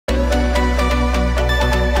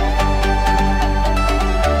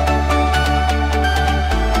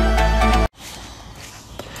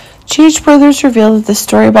Teenage Brothers reveal that the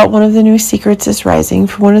story about one of the new secrets is rising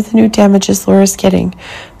for one of the new damages Laura is getting,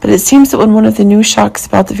 but it seems that when one of the new shocks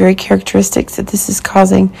about the very characteristics that this is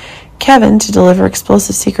causing Kevin to deliver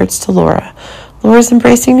explosive secrets to Laura. Laura is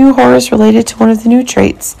embracing new horrors related to one of the new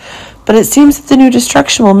traits, but it seems that the new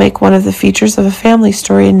destruction will make one of the features of a family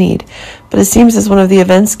story in need. But it seems as one of the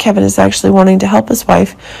events, Kevin is actually wanting to help his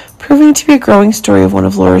wife, proving to be a growing story of one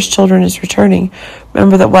of Laura's children is returning.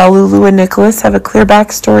 Remember that while Lulu and Nicholas have a clear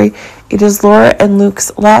backstory, it is Laura and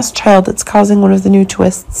Luke's last child that's causing one of the new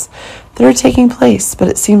twists that are taking place, but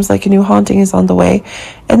it seems like a new haunting is on the way,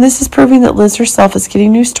 and this is proving that Liz herself is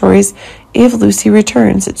getting new stories if Lucy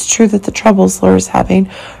returns. It's true that the troubles Laura is having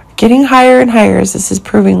are getting higher and higher, as this is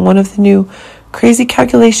proving one of the new crazy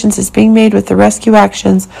calculations is being made with the rescue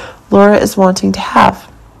actions Laura is wanting to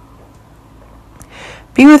have.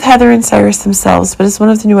 Be with Heather and Cyrus themselves, but as one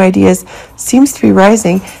of the new ideas seems to be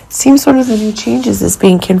rising, seems one of the new changes is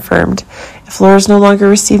being confirmed. If Laura is no longer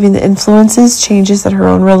receiving the changes that her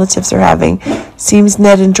own relatives are having, seems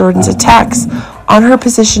Ned and Jordan's attacks on her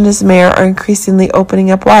position as mayor are increasingly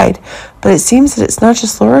opening up wide. But it seems that it's not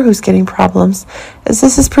just Laura who's getting problems, as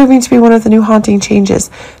this is proving to be one of the new haunting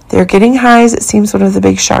changes. They're getting highs. It seems one of the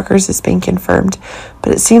big shockers is being confirmed.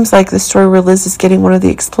 But it seems like the story where Liz is getting one of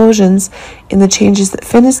the explosions in the changes that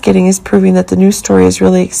Finn is getting is proving that the new story is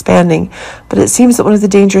really expanding. But it seems that one of the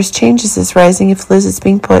dangerous changes is rising if Liz is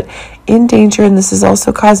being put in danger, and this is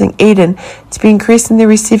also causing Aiden to be increasingly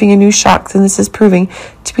receiving a new shock, then this is proving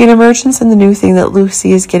to be an emergence in the new thing that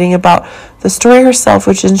Lucy is getting about the story herself,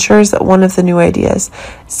 which ensures that one of the new ideas.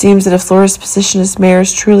 It seems that if Laura's position as mayor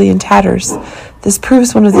is truly in tatters, this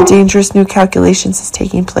proves one of the dangerous new calculations is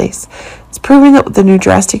taking place. It's proving that with the new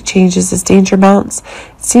drastic changes as danger mounts,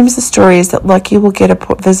 it seems the story is that Lucky will get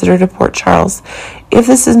a visitor to Port Charles. If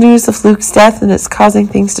this is news of Luke's death and it's causing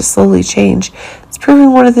things to slowly change, it's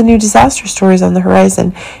proving one of the new disaster stories on the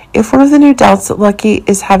horizon. If one of the new doubts that Lucky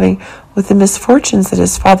is having with the misfortunes that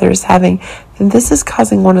his father is having, then this is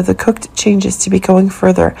causing one of the cooked changes to be going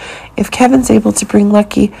further. If Kevin's able to bring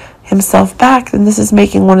Lucky himself back, then this is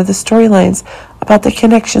making one of the storylines about the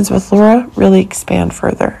connections with Laura really expand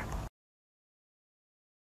further.